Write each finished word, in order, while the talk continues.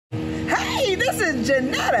this is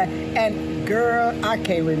Janetta. And girl, I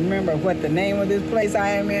can't remember what the name of this place I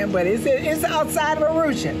am in, but it's outside of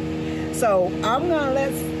Arusha. So I'm gonna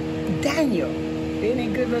let Daniel, isn't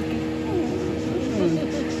he good looking?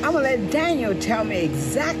 I'm gonna let Daniel tell me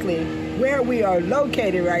exactly where we are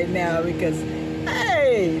located right now because,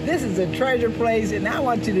 hey, this is a treasure place, and I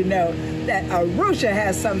want you to know that Arusha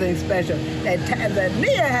has something special, that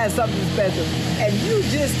Tanzania has something special, and you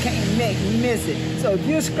just can't miss it. So if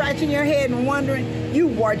you're scratching your head and wondering, you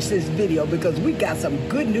watch this video because we got some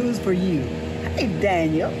good news for you. Hey,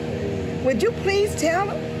 Daniel, would you please tell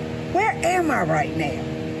them, where am I right now?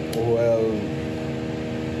 Well,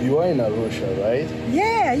 you are in Arusha, right?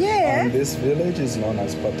 Yeah. And this village is known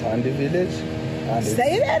as Patandi village. And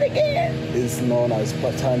say that again. It's known as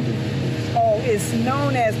Patandi village. Oh, it's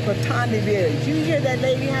known as Patandi village. You hear that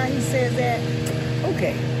lady how he says that?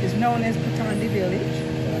 Okay, it's known as Patandi village.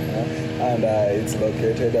 And it's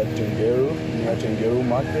located at Tungeru, near Tungeru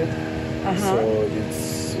Market. So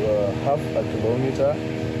it's half a kilometer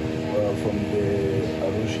from the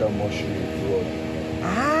Arusha Moshi Road.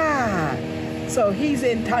 Ah, so he's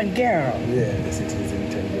in Tangero. Yes, it is in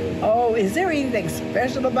Tangero. Oh, is there anything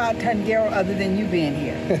special about Tangero other than you being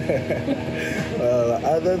here? Well,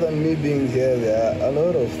 other than me being here, there are a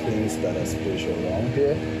lot of things that are special around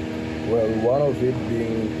here. Well, one of it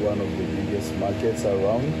being one of the biggest markets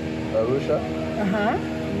around Arusha,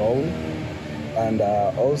 known. And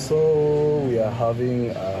also we are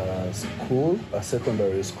having a school, a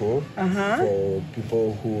secondary school for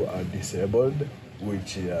people who are disabled,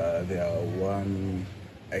 which they are one,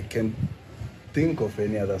 I can't think of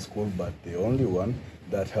any other school, but the only one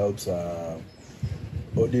that helps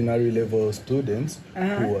ordinary level students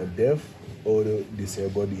who are deaf or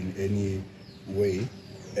disabled in any way,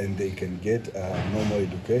 and they can get normal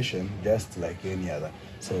education just like any other.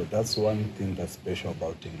 So that's one thing that's special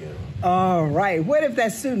about Tangero. All right. What if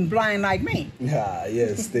that student blind like me? Yeah,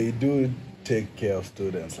 yes, they do take care of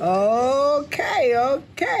students. Okay.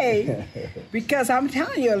 Because I'm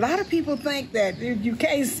telling you, a lot of people think that if you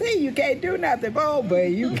can't see, you can't do nothing. Oh,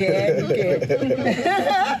 but you can.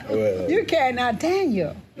 Well, you can. Now,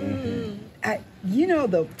 Daniel, you know,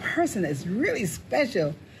 the person that's really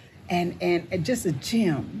special and just a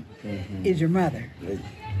gem is your mother.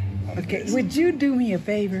 Okay, would you do me a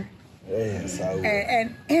favor? Yes, I will.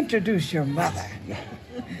 And introduce your mother.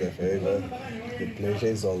 The favor, the pleasure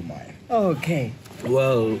is all mine. Okay.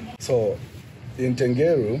 Well, so in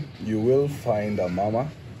Tangero, you will find a mama.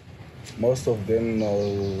 Most of them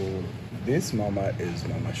know this mama is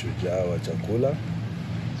Mama Shujaa or Chakula.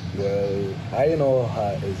 Well, I know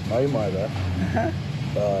her as my mother,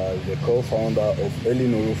 the co-founder of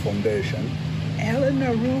Elinuru Foundation.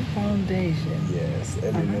 Eliniru Foundation. Yes,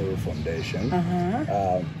 Elinuru Foundation.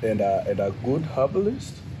 And a good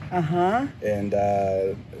herbalist. And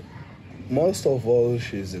most of all,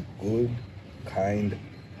 she's a good,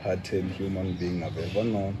 kind-hearted human being I've ever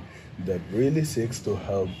known that really seeks to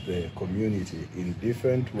help the community in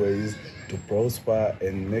different ways to prosper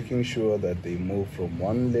and making sure that they move from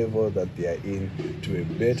one level that they are in to a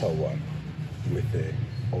better one with an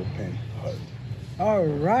open heart. All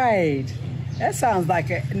right. That sounds like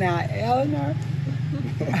now, Eleanor.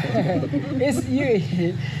 It's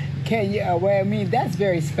you. Can you? Well, I mean, that's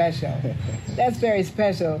very special. That's very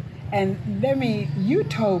special. And you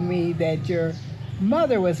told me that your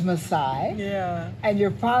mother was Maasai. Yeah. And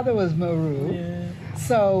your father was Meru. Yeah.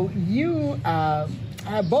 So you have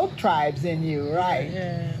both tribes in you, right?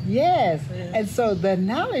 Yeah. Yes. And so the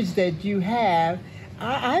knowledge that you have,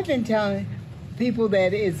 I've been telling people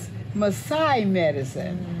that it's Maasai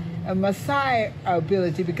medicine. A Maasai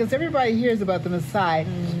ability, because everybody hears about the Maasai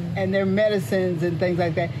and their medicines and things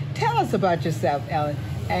like that. Tell us about yourself, Ellen,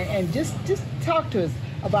 and just talk to us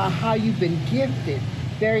about how you've been gifted,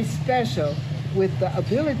 very special, with the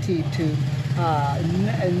ability to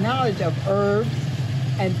knowledge of herbs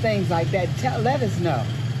and things like that. Let us know.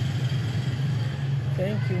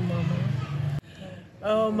 Thank you,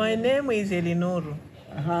 Mama. My name is Elinuru.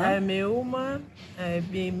 I'm a woman.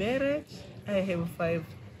 I've been married. I have 5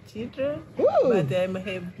 children, but I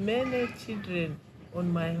have many children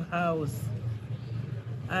on my house.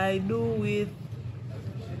 I do with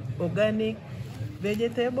organic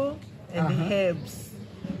vegetable and herbs.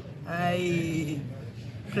 I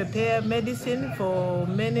prepare medicine for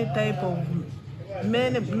not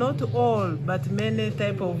all, but many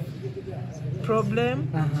type of problem.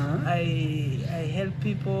 I help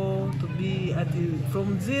people to be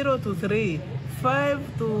from 0 to 3.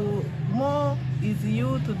 5 to more is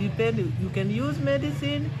you to depend. You can use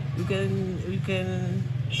medicine. You can.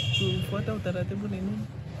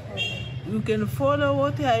 you can follow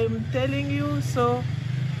what I'm telling you. So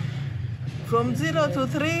from 0 to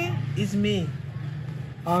 3 is me.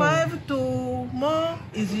 5 to more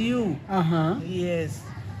is you. Yes.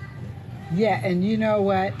 Yeah, and you know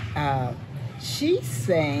what? She's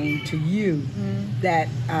saying to you that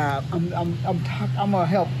I'm gonna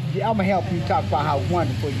help you talk about how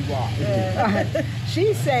wonderful you are.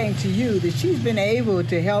 She's saying to you that she's been able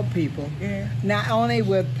to help people, not only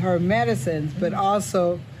with her medicines but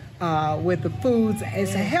also with the foods.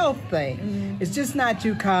 It's a health thing. It's just not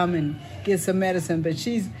you come and get some medicine, but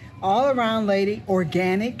she's all around lady,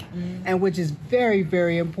 organic, and which is very,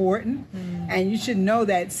 very important. And you should know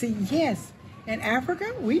that. See, yes, in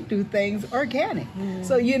Africa, we do things organic.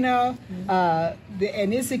 So, you know,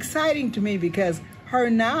 and it's exciting to me because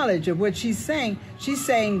her knowledge of what she's saying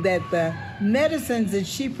that the medicines that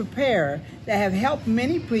she prepared that have helped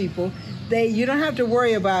many people, you don't have to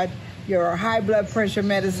worry about your high blood pressure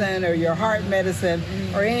medicine or your heart medicine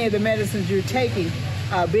or any of the medicines you're taking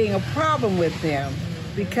being a problem with them,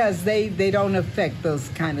 because they don't affect those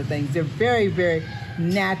kind of things. They're very, very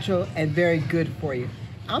natural and very good for you.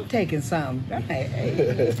 I'm taking some.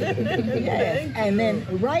 Yes. And then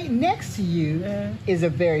right next to you is a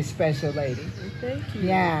very special lady. Thank you.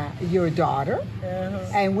 Yeah, your daughter.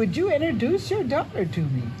 And would you introduce your daughter to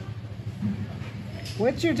me?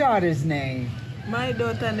 What's your daughter's name? My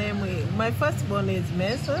daughter name, my firstborn is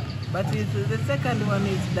Mesa, but the second one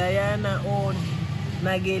is Diana or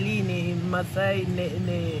Nagelini in Masai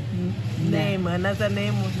name. Another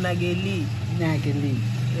name was Nageli. Nageli.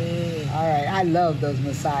 All right, I love those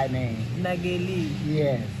Maasai names. Nageli.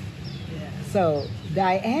 Yes. So,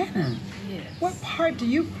 Diana, what part do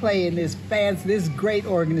you play in this great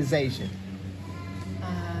organization?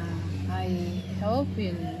 I help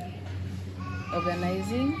in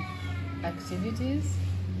organizing activities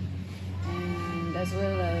and as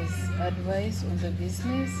well as advice on the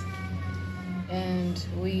business. And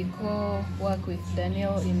we work with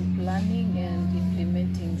Daniel in planning and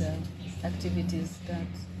implementing the activities that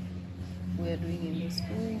we are doing in the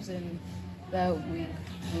schools and that we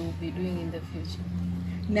will be doing in the future.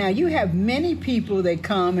 Now, you have many people that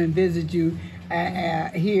come and visit you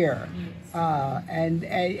here, and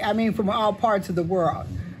I mean from all parts of the world.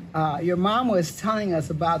 Your mom was telling us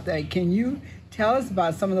about that. Can you tell us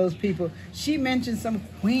about some of those people? She mentioned some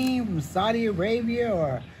queen from Saudi Arabia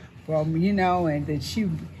or from, you know, and that she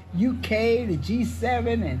UK, the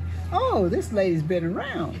G7, and this lady's been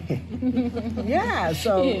around. Yeah,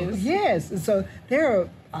 so yes, so there are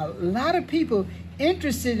a lot of people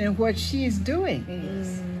interested in what she's doing.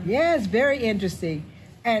 Yes, very interesting.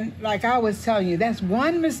 And like I was telling you, that's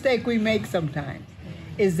one mistake we make sometimes,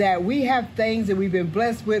 is that we have things that we've been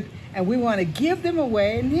blessed with and we want to give them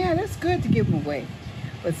away, and yeah, that's good to give them away,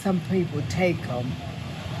 but some people take them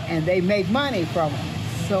and they make money from them.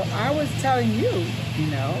 So I was telling you, you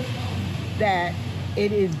know, that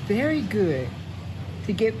it is very good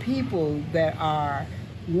to get people that are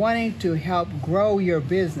wanting to help grow your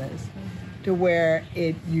business to where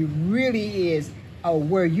you really is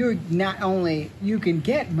where you're not only, you can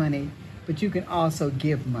get money, but you can also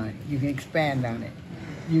give money. You can expand on it.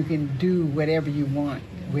 You can do whatever you want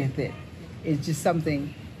with it. It's just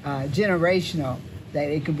something generational, that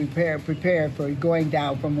it can be prepared for going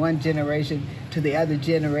down from one generation to the other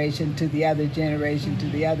generation, to the other generation, to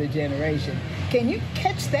the other generation. Can you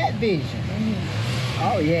catch that vision?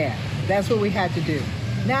 Oh yeah, that's what we have to do.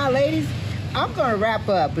 Now, ladies, I'm gonna wrap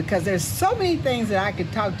up because there's so many things that I could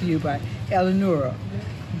talk to you about Elinuru.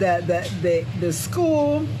 The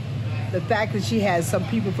school, the fact that she has some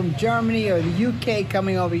people from Germany or the UK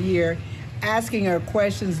coming over here, asking her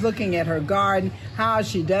questions, looking at her garden, how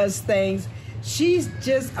she does things. She's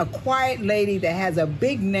just a quiet lady that has a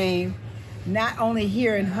big name, not only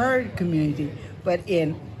here in her community, but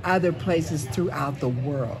in other places throughout the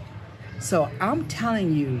world. So I'm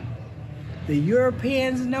telling you, the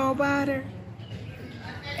Europeans know about her,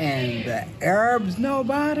 and the Arabs know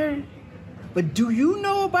about her, but do you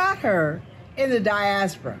know about her in the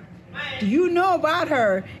diaspora? Do you know about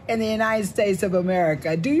her in the United States of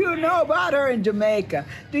America? Do you know about her in Jamaica?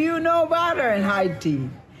 Do you know about her in Haiti?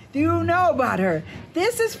 Do you know about her?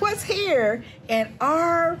 This is what's here in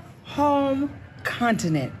our home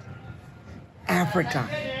continent, Africa.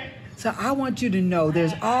 So I want you to know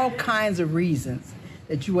there's all kinds of reasons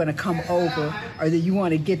that you want to come over or that you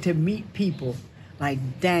want to get to meet people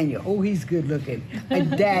like Daniel. Oh, he's good looking.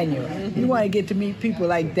 Like Daniel. You want to get to meet people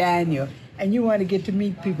like Daniel. And you want to get to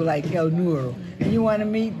meet people like Elinuru. And you want to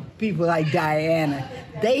meet people like Diana.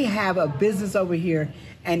 They have a business over here,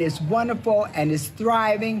 and it's wonderful, and it's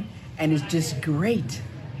thriving, and it's just great.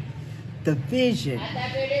 The vision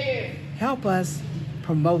help us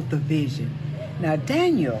promote the vision. Now,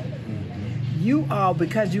 Daniel, you all,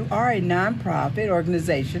 because you are a nonprofit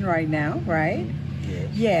organization right now, right?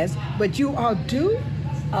 Yes, but you all do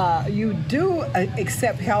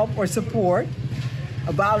accept help or support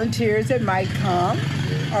volunteers that might come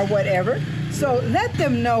or whatever. So let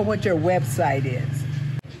them know what your website is.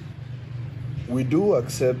 We do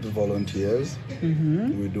accept volunteers.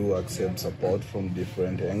 We do accept support from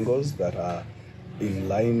different angles that are in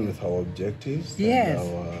line with our objectives and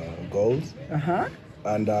our goals.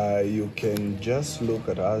 And you can just look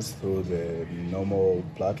at us through the normal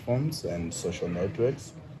platforms and social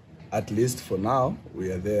networks. At least for now,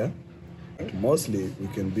 we are there. But mostly, we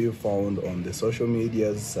can be found on the social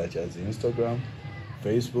medias such as Instagram,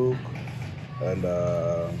 Facebook, and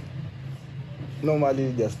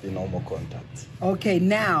normally just the normal contacts. Okay,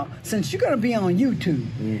 now, since you're going to be on YouTube,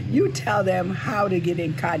 you tell them how to get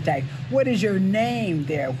in contact. What is your name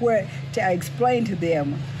there? Where to explain to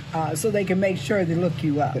them so they can make sure they look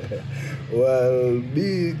you up. Well,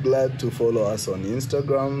 be glad to follow us on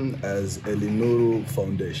Instagram as Elinuru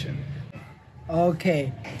Foundation.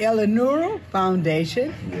 Okay, Elinuru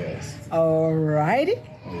Foundation. Yes. All righty.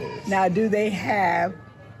 Yes. Now, do you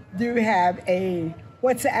have a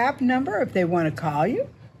WhatsApp number if they want to call you?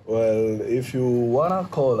 Well, if you want to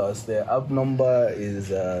call us, the app number is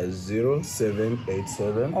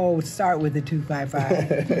 0787. Oh, start with the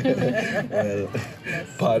 255. Well,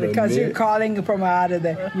 pardon because me. You're calling from out of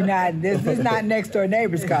the United. This is not next door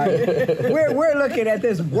neighbors calling. We're looking at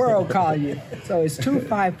this world call you. So it's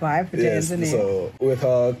 255 for Tanzania. So with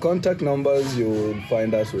our contact numbers, you will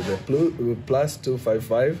find us with a plus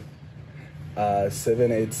 255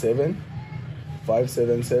 787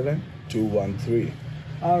 577 213.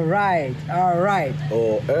 All right. Or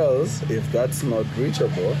else, if that's not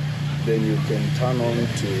reachable, then you can turn on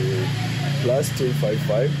to plus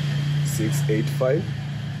 255 685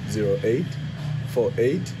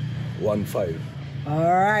 084815.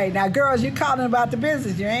 All right. Now, girls, you're calling about the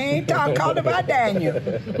business. You ain't calling about Daniel.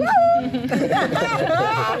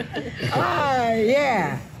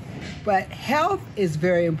 Yeah. But health is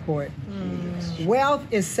very important. Wealth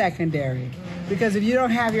is secondary. Because if you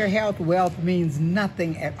don't have your health, wealth means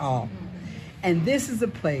nothing at all. And this is a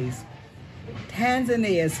place,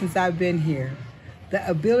 Tanzania, since I've been here, the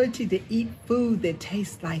ability to eat food that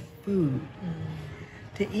tastes like food.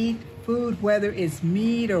 To eat food, whether it's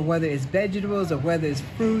meat or whether it's vegetables or whether it's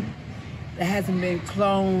fruit that hasn't been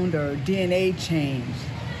cloned or DNA changed.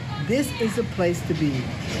 This is a place to be.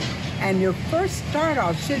 And your first start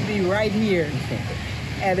off should be right here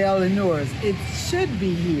at Elinuru's. It should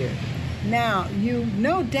be here. Now, you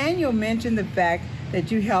know Daniel mentioned the fact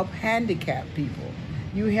that you help handicapped people.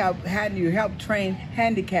 You help train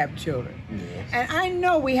handicapped children. Yes. And I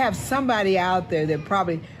know we have somebody out there that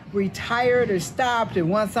probably retired or stopped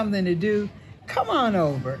and wants something to do. Come on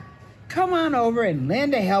over and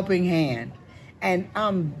lend a helping hand. And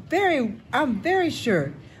I'm very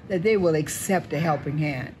sure that they will accept a helping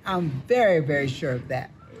hand. I'm very, very sure of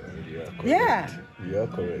that. Yeah. You're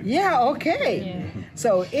correct. Yeah, okay. Yeah.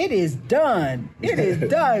 So it is done. It is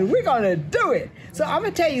done. We're going to do it. So I'm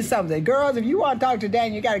going to tell you something. Girls, if you want to talk to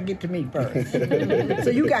Dan, you got to get to me first.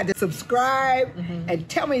 So you got to subscribe and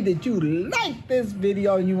tell me that you like this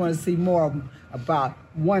video and you want to see more about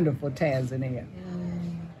wonderful Tanzania.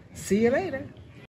 See you later.